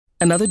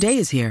Another day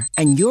is here,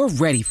 and you're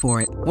ready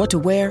for it. What to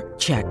wear?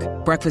 Check.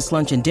 Breakfast,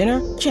 lunch, and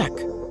dinner? Check.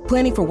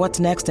 Planning for what's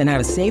next and how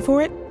to save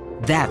for it?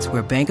 That's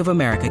where Bank of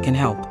America can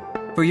help.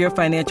 For your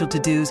financial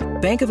to-dos,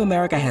 Bank of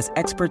America has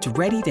experts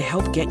ready to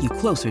help get you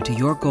closer to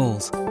your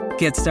goals.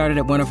 Get started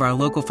at one of our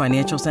local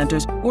financial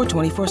centers or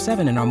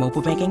 24/7 in our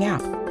mobile banking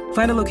app.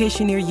 Find a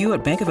location near you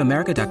at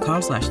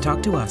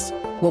bankofamerica.com/talktous.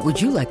 What would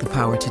you like the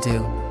power to do?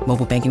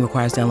 Mobile banking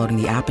requires downloading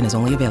the app and is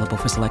only available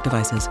for select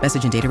devices.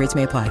 Message and data rates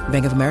may apply.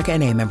 Bank of America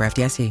N.A., member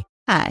FDIC.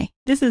 Hi,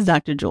 this is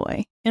Dr.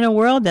 Joy. In a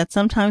world that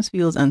sometimes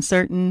feels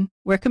uncertain,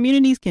 where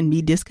communities can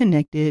be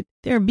disconnected,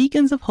 there are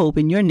beacons of hope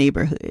in your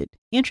neighborhood.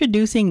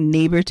 Introducing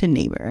Neighbor to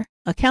Neighbor,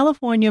 a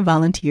California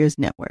volunteers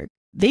network.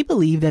 They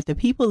believe that the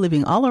people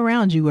living all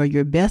around you are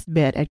your best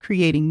bet at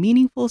creating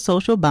meaningful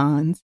social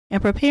bonds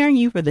and preparing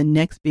you for the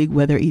next big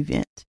weather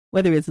event.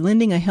 Whether it's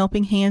lending a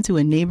helping hand to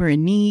a neighbor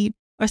in need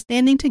or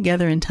standing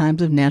together in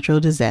times of natural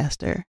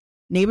disaster,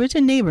 Neighbor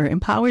to Neighbor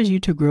empowers you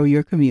to grow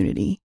your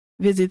community.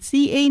 Visit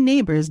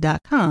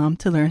caneighbors.com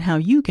to learn how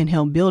you can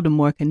help build a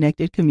more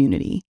connected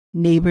community.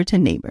 Neighbor to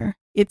Neighbor.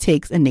 It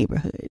takes a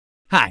neighborhood.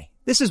 Hi,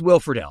 this is Will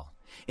Friedle.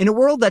 In a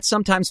world that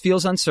sometimes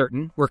feels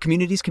uncertain, where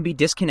communities can be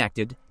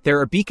disconnected, there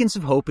are beacons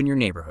of hope in your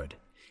neighborhood.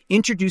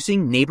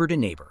 Introducing Neighbor to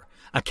Neighbor,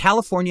 a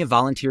California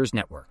volunteers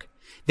network.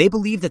 They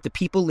believe that the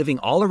people living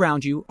all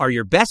around you are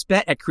your best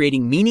bet at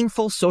creating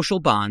meaningful social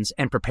bonds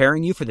and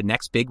preparing you for the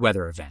next big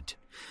weather event.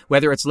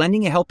 Whether it's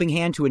lending a helping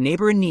hand to a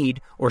neighbor in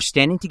need or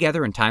standing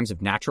together in times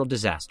of natural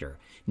disaster,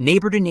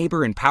 Neighbor to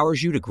Neighbor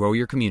empowers you to grow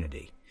your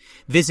community.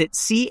 Visit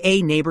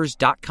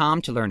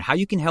caneighbors.com to learn how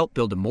you can help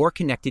build a more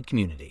connected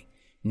community.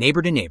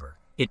 Neighbor to Neighbor.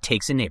 It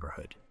takes a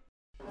neighborhood.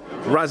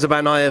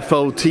 Razaban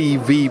IFL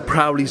TV,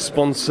 proudly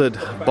sponsored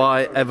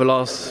by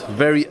Everlast.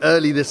 Very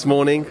early this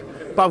morning,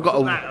 but I've got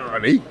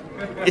early.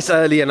 It's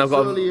early, and I've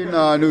got early in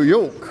New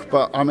York,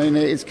 but I mean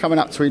it's coming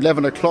up to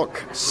 11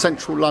 o'clock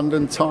Central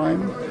London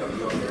time.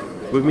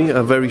 With me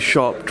a very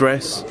sharp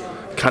dress,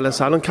 Kalle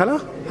Sauerland. Kalle,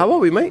 how are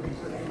we, mate?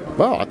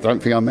 Well, I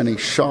don't think I'm any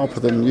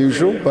sharper than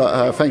usual,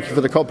 but thank you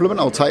for the compliment.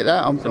 I'll take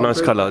that. It's a nice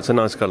colour. It's a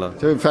nice colour.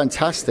 Doing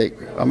fantastic.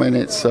 I mean,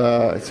 it's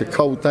a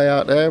cold day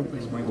out there.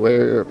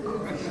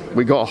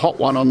 We got a hot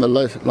one on the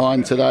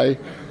line today.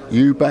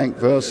 Eubank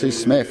versus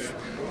Smith,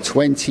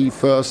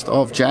 21st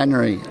of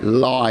January,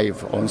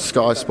 live on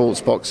Sky Sports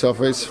box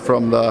office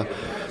from the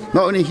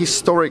not only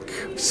historic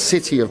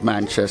city of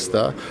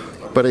Manchester,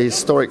 but a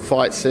historic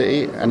fight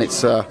city, and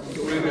it's I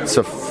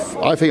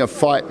think a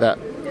fight that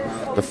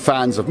the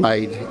fans have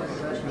made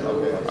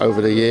over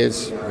the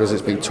years because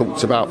it's been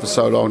talked about for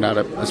so long now,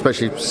 that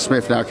especially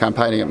Smith now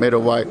campaigning at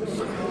middleweight.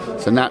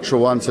 It's a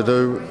natural one to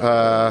do.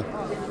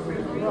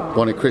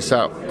 Wanted Chris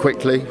out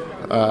quickly,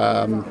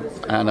 and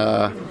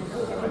there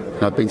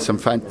have been some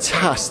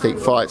fantastic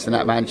fights in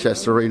that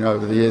Manchester arena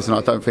over the years, and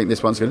I don't think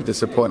this one's going to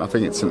disappoint. I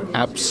think it's an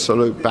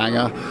absolute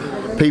banger.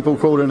 People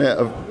calling it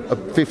a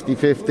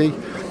 50-50.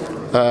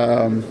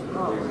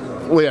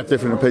 We have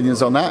different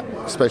opinions on that,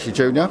 especially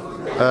Junior.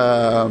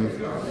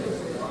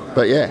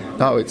 But yeah,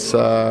 no, it's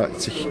a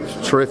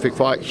terrific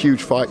fight,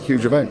 huge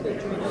event.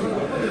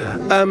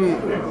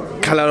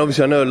 Kalle,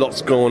 obviously I know a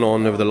lot's going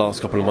on over the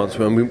last couple of months,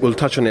 and we'll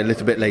touch on it a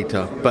little bit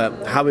later,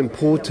 but how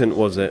important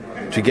was it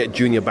to get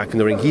Junior back in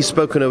the ring? He's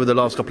spoken over the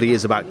last couple of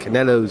years about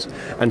Canelos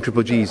and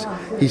Triple Gs.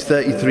 He's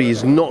 33,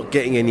 he's not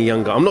getting any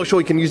younger. I'm not sure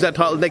he can use that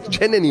title next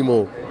gen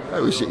anymore.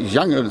 He's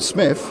younger than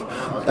Smith,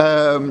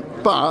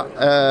 but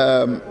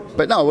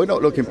no, we're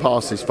not looking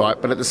past this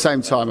fight. But at the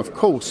same time, of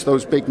course,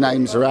 those big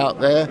names are out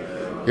there,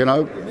 you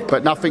know,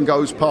 but nothing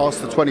goes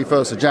past the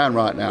 21st of Jan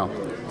right now.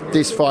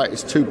 This fight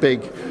is too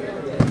big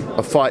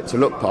a fight to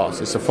look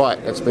past. It's a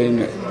fight that's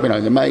been, you know,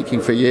 in the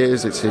making for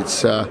years.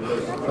 It's a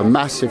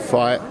massive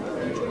fight.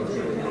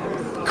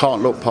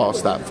 Can't look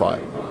past that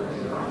fight.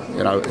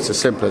 You know, it's as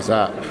simple as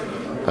that.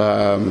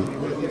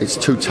 It's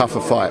too tough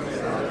a fight.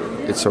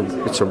 It's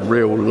a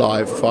real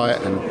live fight,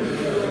 and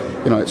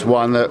you know, it's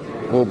one that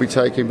we'll be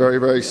taking very,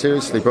 very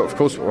seriously. But of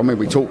course, I mean,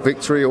 we talk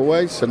victory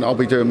always, and I'll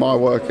be doing my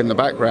work in the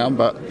background.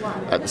 But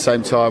at the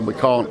same time, we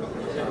can't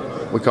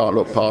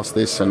look past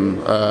this,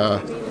 and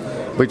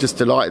we're just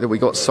delighted that we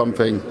got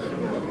something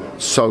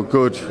so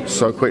good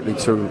so quickly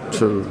to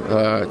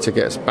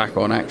get us back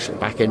in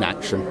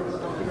action.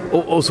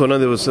 Also, I know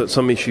there was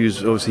some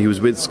issues. Obviously, he was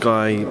with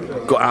Sky,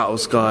 got out of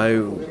Sky,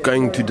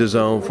 going to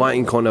DAZN,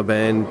 fighting Conor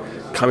Benn,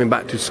 coming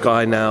back to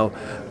Sky now.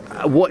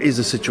 What is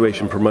the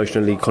situation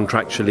promotionally,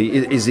 contractually?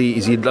 Is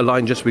he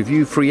aligned just with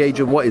you, free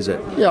agent? What is it?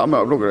 Yeah, I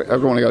don't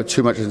want to go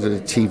too much into the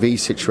TV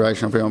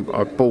situation. I think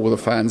I bore the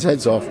fans'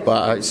 heads off,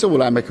 but it's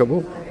all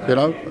amicable, you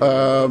know.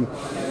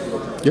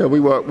 Yeah, we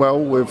work well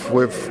with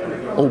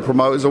all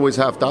promoters, always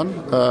have done.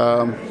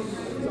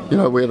 You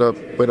know, we had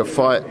a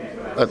fight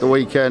at the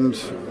weekend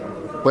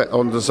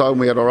on DAZN.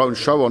 We had our own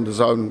show on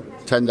DAZN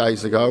 10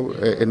 days ago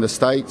in the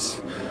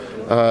States.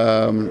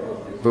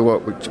 We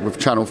worked with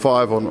Channel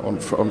 5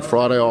 on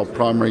Friday, our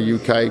primary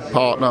UK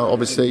partner,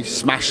 obviously,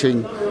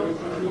 smashing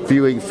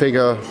viewing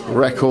figure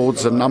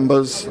records and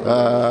numbers.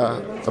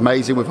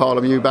 Amazing with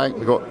Harlem Eubank.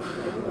 We've got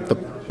the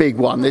big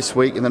one this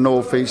week in the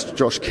Northeast.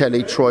 Josh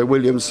Kelly, Troy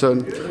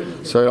Williamson.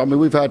 So I mean,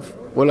 we'll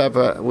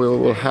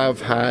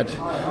have had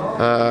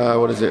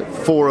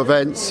 4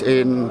 events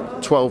in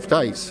 12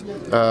 days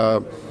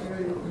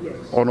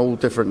on all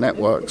different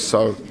networks.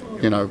 So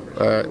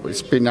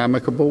it's been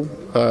amicable.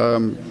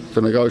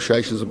 The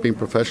negotiations have been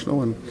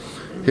professional, and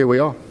here we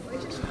are.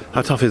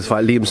 How tough is the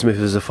fight? Liam Smith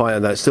is a fighter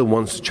that still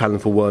wants to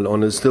challenge for world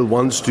honours, still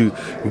wants to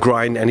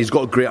grind, and he's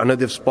got grit. I know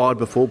they've sparred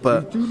before,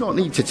 but... You do not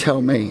need to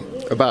tell me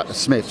about the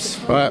Smiths,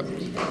 right?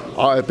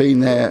 I've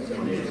been there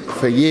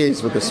for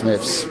years with the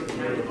Smiths,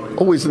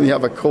 always in the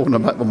other corner,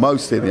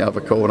 mostly in the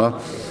other corner.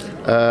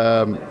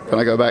 When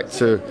I go back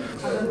to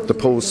the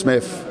Paul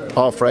Smith,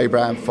 Arthur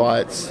Abraham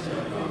fights,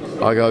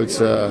 I go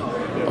to,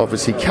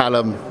 obviously,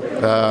 Callum,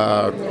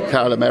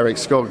 Eric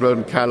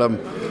Skoglund, Callum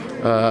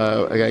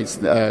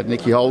against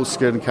Nicky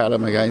Holskin,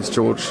 Callum against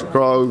George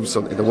Groves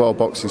in the World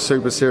Boxing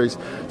Super Series.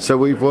 So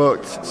we've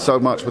worked so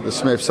much with the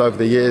Smiths over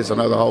the years. I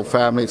know the whole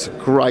family. It's a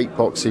great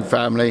boxing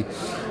family.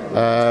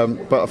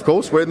 But of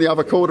course, we're in the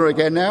other corner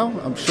again now.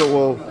 I'm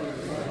sure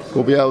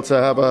we'll be able to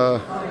have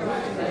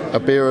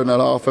a beer and a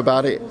laugh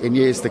about it in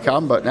years to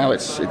come. But now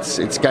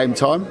it's game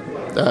time,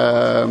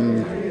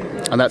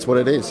 and that's what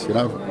it is.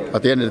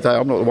 At the end of the day,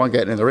 I'm not the one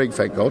getting in the ring,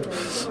 thank God.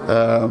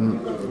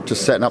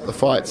 Just setting up the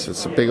fights.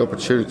 It's a big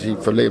opportunity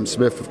for Liam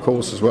Smith, of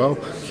course, as well.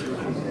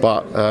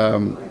 But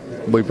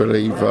we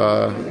believe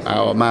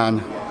our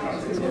man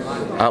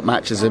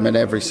outmatches him in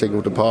every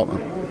single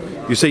department.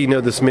 You say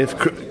the Smith.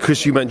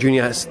 Chris Eubank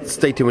Jr. has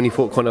stated when he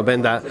fought Conor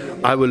Benn that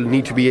I will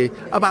need to be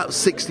about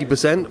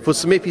 60%. For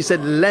Smith, he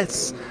said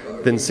less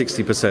than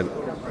 60%.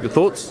 Your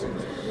thoughts?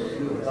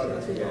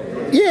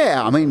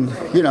 Yeah, I mean,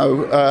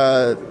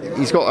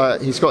 he's got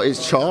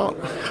his chart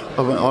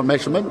on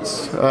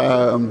measurements.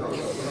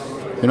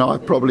 I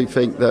probably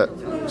think that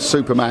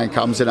Superman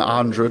comes in at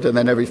 100, and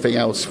then everything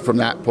else from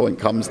that point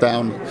comes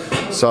down.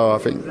 So I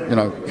think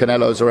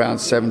Canelo's around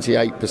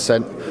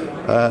 78%,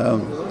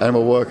 and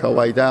we'll work our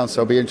way down.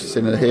 So I'll be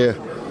interested to hear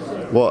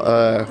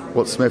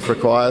what Smith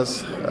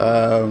requires.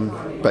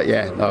 But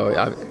yeah, no,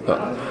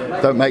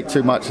 don't make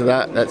too much of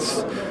that.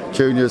 That's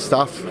Junior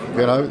stuff.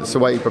 It's the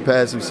way he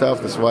prepares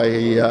himself. That's the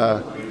way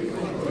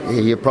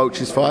he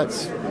approaches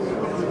fights.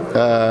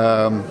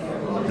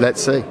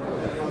 Let's see.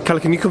 Kalle,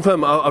 can you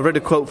confirm? I read a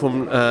quote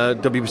from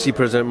WBC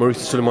President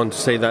Maurice Suleiman to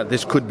say that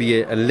this could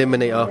be an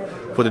eliminator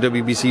for the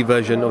WBC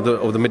version of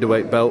the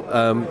middleweight belt.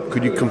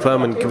 Could you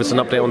confirm and give us an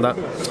update on that?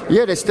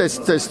 Yeah,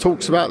 there's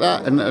talks about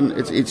that, and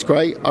it's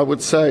great. I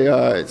would say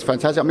it's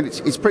fantastic. I mean,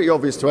 it's pretty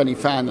obvious to any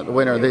fan that the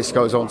winner of this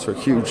goes on to a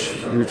huge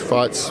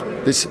fights.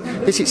 This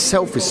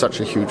itself is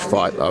such a huge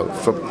fight, though,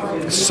 for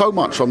so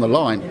much on the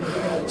line.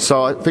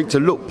 So I think to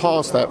look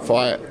past that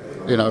fight,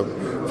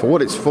 for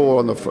what it's for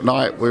on the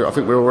night, I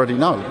think we already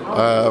know.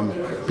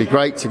 It'd be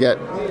great to get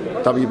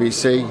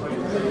WBC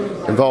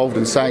involved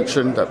and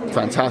sanctioned.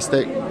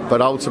 Fantastic.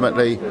 But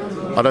ultimately,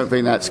 I don't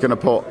think that's going to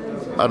put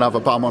another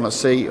bum on a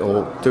seat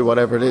or do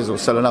whatever it is or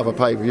sell another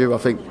pay-per-view. I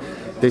think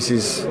this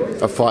is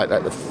a fight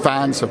that the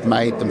fans have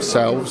made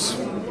themselves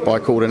by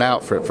calling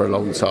out for it for a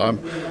long time.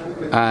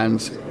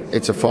 And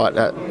it's a fight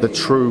that the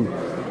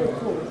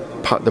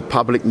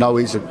public know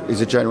is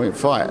a genuine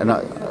fight, and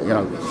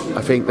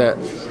I think that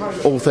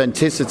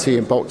authenticity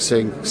in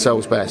boxing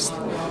sells best,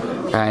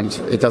 and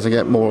it doesn't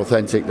get more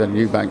authentic than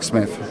Eubank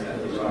Smith.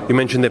 You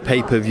mentioned the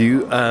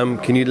pay-per-view.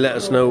 Can you let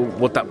us know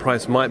what that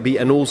price might be,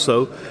 and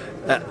also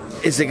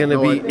is it going to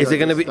be? Is it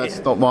going to be?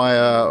 That's not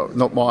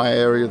my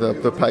area,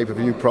 the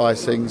pay-per-view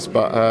pricings,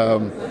 but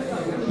I'm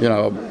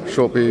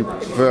sure it'll be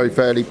very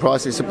fairly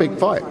priced. It's a big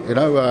fight,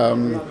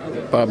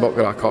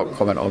 but I can't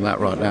comment on that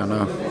right now.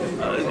 No.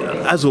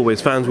 As always,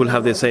 fans will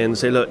have their say and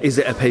say, look, is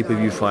it a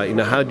pay-per-view fight?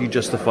 How do you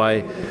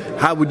justify,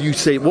 what would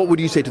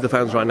you say to the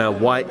fans right now?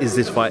 Why is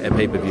this fight a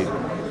pay-per-view?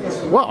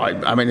 Well,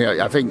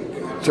 I think,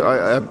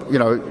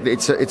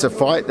 it's a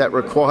fight that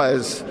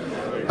requires,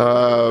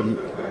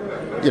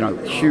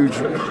 huge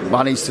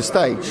monies to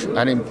stage.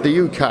 And in the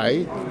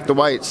UK, the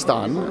way it's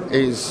done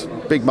is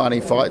big money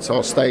fights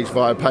are staged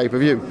via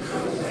pay-per-view.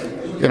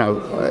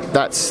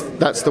 That's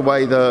the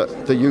way the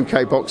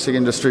UK boxing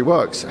industry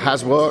works,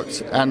 has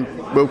worked, and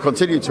will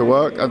continue to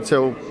work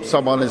until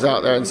someone is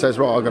out there and says,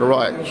 right, I'm going to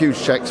write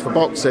huge checks for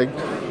boxing,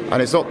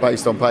 and it's not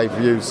based on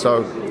pay-per-view.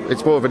 So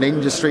it's more of an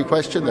industry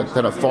question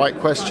than a fight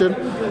question.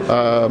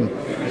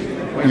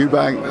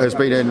 Eubank has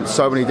been in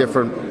so many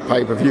different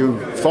pay-per-view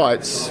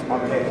fights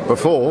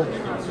before,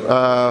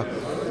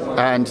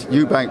 and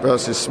Eubank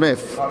versus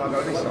Smith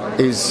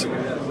is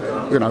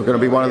going to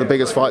be one of the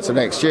biggest fights of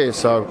next year.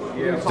 So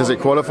does it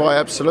qualify?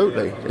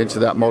 Absolutely into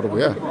that model,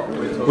 yeah.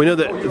 We know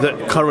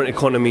that current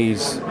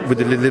economies with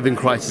the living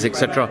crisis,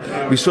 etc.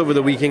 We saw over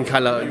the weekend,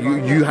 Kalle,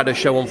 you had a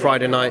show on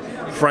Friday night.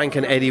 Frank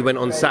and Eddie went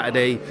on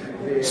Saturday.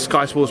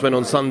 Sky Sports went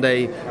on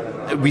Sunday.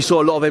 We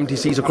saw a lot of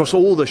MTCs across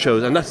all the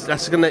shows, and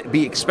that's going to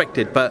be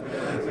expected. But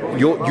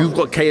you've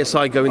got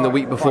KSI going the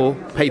week before,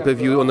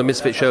 pay-per-view on the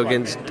Misfit show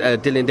against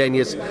Dylan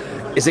Daniels.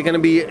 Is it going to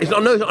be? I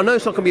know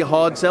it's not going to be a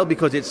hard sell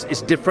because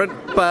it's different.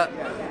 But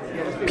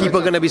people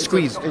are going to be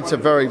squeezed? It's a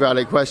very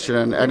valid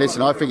question, and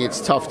listen, I think it's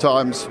tough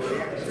times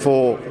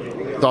for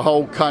the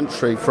whole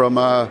country from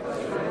every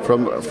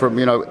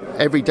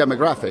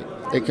demographic.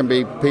 It can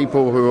be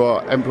people who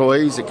are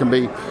employees, it can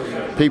be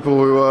people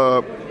who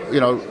are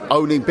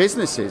owning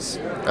businesses,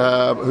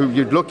 who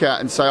you'd look at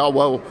and say, oh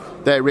well,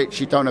 they're rich,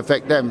 you don't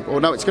affect them.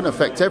 Well, no, it's going to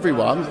affect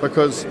everyone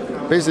because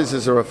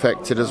businesses are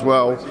affected as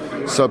well.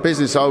 So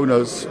business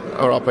owners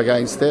are up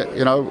against it.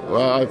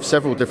 I have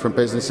several different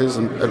businesses,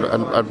 and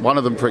one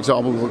of them, for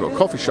example, we've got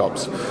coffee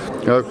shops.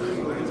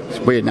 It's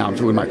weird now, I'm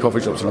talking about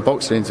coffee shops in a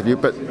boxing interview,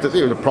 but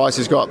the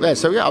prices go up there.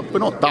 So yeah, we're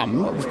not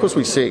dumb. Of course,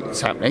 we see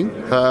it's happening.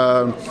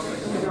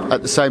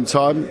 At the same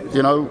time,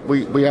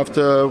 we have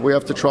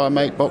to try and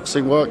make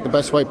boxing work the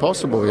best way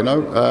possible.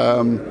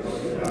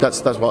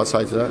 That's what I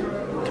say to that.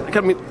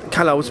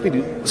 Kalle, I was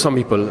speaking to some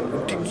people,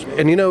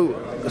 and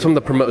some of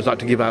the promoters like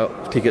to give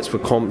out tickets for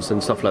comps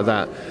and stuff like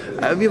that.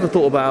 Have you ever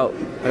thought about,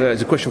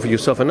 as a question for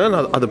yourself and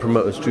other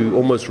promoters, to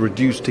almost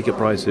reduce ticket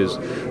prices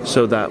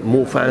so that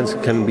more fans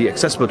can be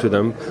accessible to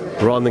them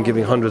rather than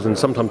giving hundreds and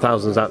sometimes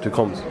thousands out to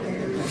comps?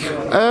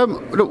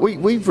 Look,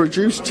 we've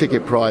reduced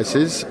ticket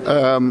prices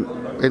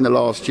in the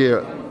last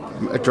year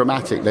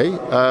dramatically.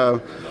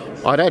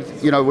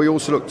 We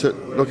also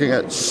looking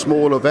at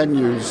smaller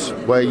venues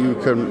where you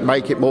can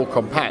make it more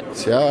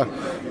compact. Yeah,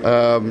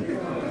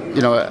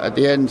 at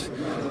the end,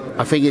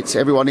 I think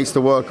everyone needs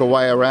to work a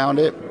way around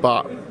it.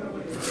 But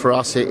for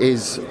us, it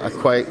is a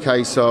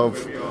case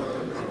of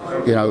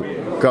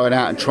going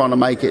out and trying to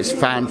make it as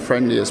fan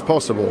friendly as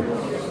possible.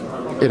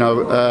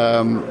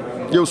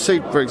 You'll see,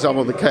 for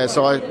example, the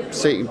KSI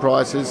seating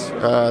prices.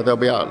 They'll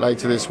be out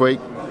later this week.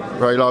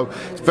 Very low.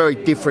 It's a very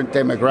different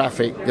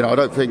demographic. I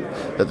don't think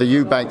that the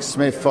Eubank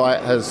Smith fight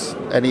has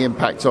any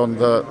impact on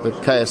the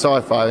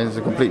KSI fight. It's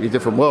a completely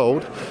different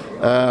world.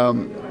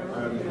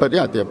 But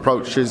yeah, the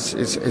approach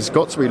is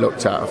got to be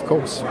looked at, of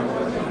course.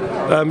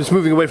 Just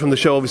moving away from the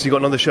show, obviously you've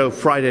got another show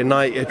Friday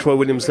night, Troy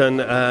Williamson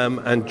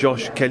and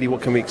Josh Kelly.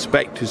 What can we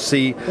expect to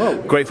see? Well,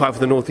 great fight for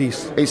the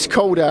Northeast. It's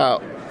cold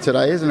out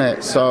today, isn't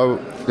it? So,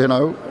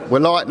 we're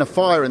lighting a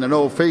fire in the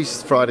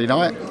Northeast Friday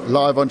night,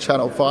 live on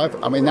Channel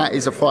 5. I mean, that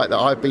is a fight that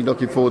I've been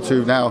looking forward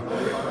to now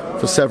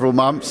for several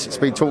months. It's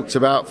been talked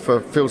about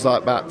for, feels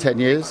like, about 10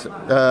 years.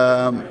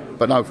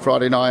 But no,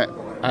 Friday night,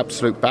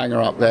 absolute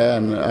banger up there.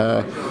 And,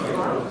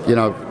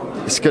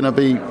 it's going to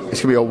be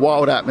a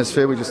wild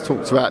atmosphere. We just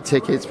talked about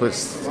tickets, but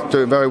it's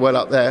doing very well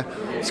up there.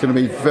 It's going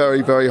to be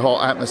very, very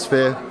hot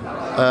atmosphere.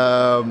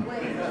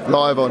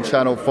 Live on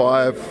Channel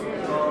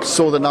 5.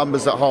 Saw the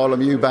numbers that Harlem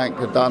Eubank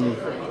had done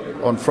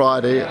on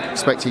Friday,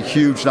 expecting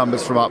huge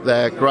numbers from up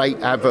there. Great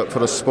advert for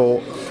the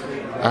sport,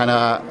 and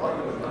a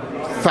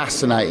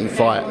fascinating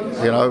fight.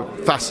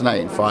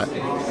 Fascinating fight.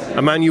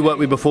 A man you worked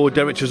with before,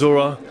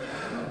 Fury-Chisora,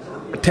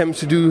 attempts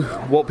to do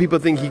what people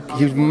think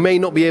he may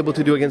not be able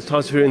to do against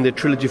Tyson Fury in the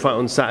trilogy fight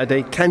on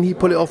Saturday. Can he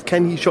pull it off?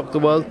 Can he shock the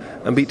world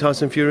and beat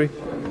Tyson Fury?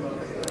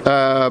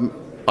 I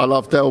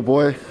love Del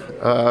Boy,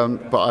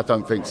 but I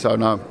don't think so.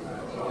 No.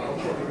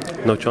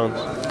 No chance.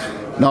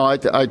 No,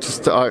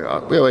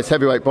 it's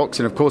heavyweight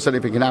boxing. Of course,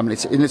 anything can happen.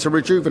 It's a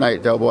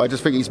rejuvenated Del Boy. I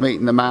just think he's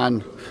meeting the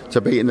man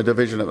to beat in the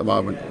division at the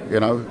moment.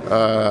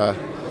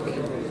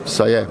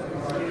 So yeah.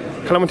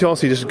 Can I want to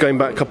ask you, just going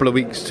back a couple of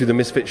weeks to the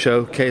Misfit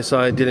show,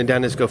 KSI, Dylan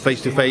Dennis go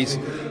face to face,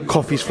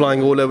 coffee's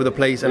flying all over the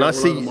place, and I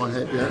see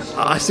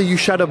you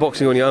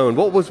shadowboxing on your own.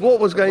 What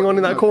was going on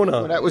in that corner?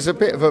 Well, that was a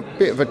bit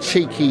of a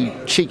cheeky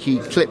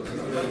clip,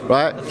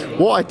 right?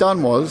 What I'd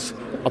done was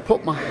I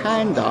put my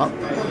hand up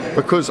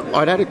because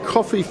I'd had a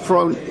coffee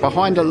thrown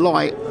behind a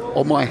light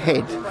on my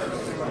head,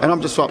 and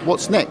I'm just like,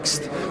 what's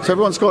next? So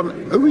everyone's gone,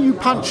 who are you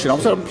punching? I'm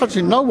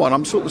punching no one.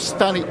 I'm sort of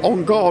standing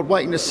on guard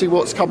waiting to see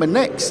what's coming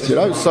next,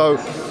 So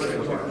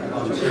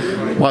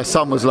my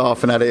son was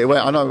laughing at it. It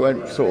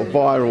went sort of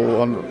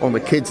viral on the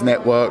kids'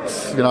 networks,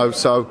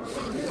 so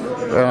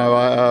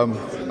I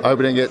hope I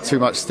didn't get too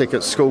much stick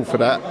at school for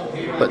that.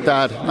 But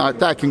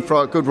Dad can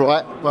throw a good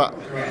right, but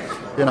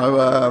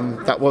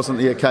that wasn't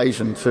the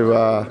occasion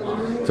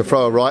to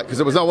throw a right because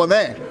there was no one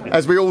there,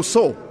 as we all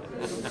saw.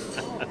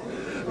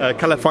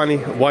 Kalle, finally,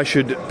 why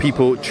should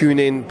people tune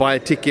in, buy a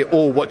ticket,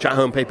 or watch at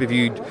home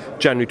pay-per-view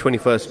January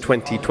 21st,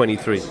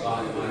 2023?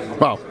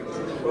 Well,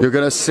 you're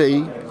going to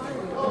see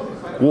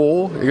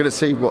war. You're going to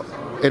see what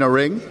in a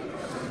ring.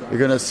 You're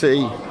going to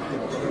see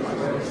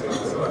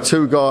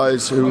two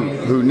guys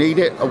who need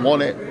it and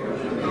want it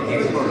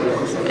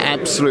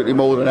absolutely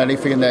more than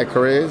anything in their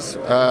careers.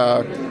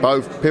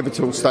 Both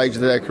pivotal stages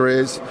of their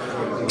careers.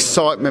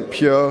 Excitement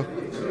pure.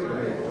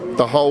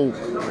 The whole.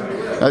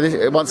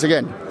 Once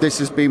again, this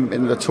has been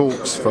in the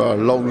talks for a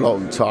long,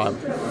 long time.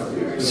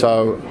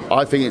 So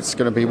I think it's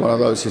going to be one of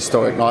those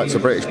historic nights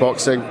of British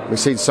boxing. We've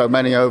seen so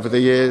many over the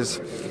years.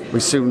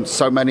 We've seen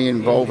so many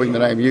involving the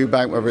name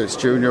Eubank, whether it's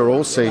junior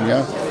or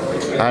senior.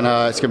 And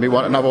it's going to be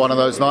another one of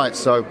those nights.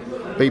 So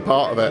be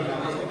part of it.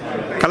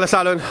 Kalle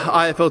Sauerland,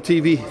 IFL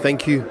TV,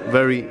 thank you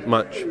very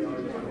much.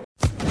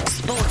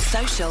 Sports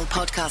Social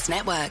Podcast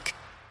Network.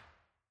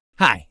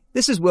 Hi,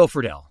 this is Will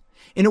Friedle.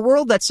 In a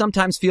world that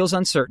sometimes feels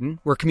uncertain,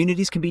 where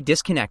communities can be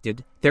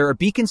disconnected, there are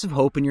beacons of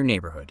hope in your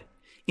neighborhood.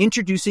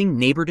 Introducing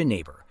Neighbor to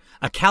Neighbor,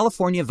 a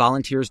California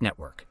volunteers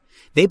network.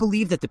 They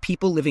believe that the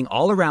people living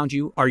all around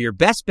you are your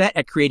best bet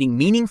at creating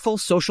meaningful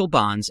social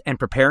bonds and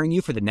preparing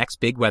you for the next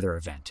big weather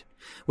event.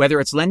 Whether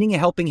it's lending a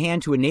helping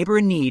hand to a neighbor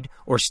in need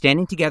or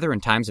standing together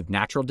in times of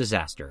natural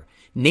disaster,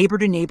 Neighbor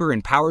to Neighbor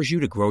empowers you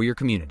to grow your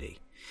community.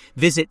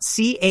 Visit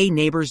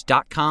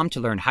caneighbors.com to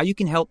learn how you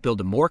can help build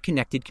a more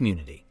connected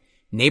community.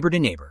 Neighbor to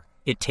Neighbor.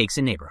 It takes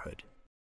a neighborhood.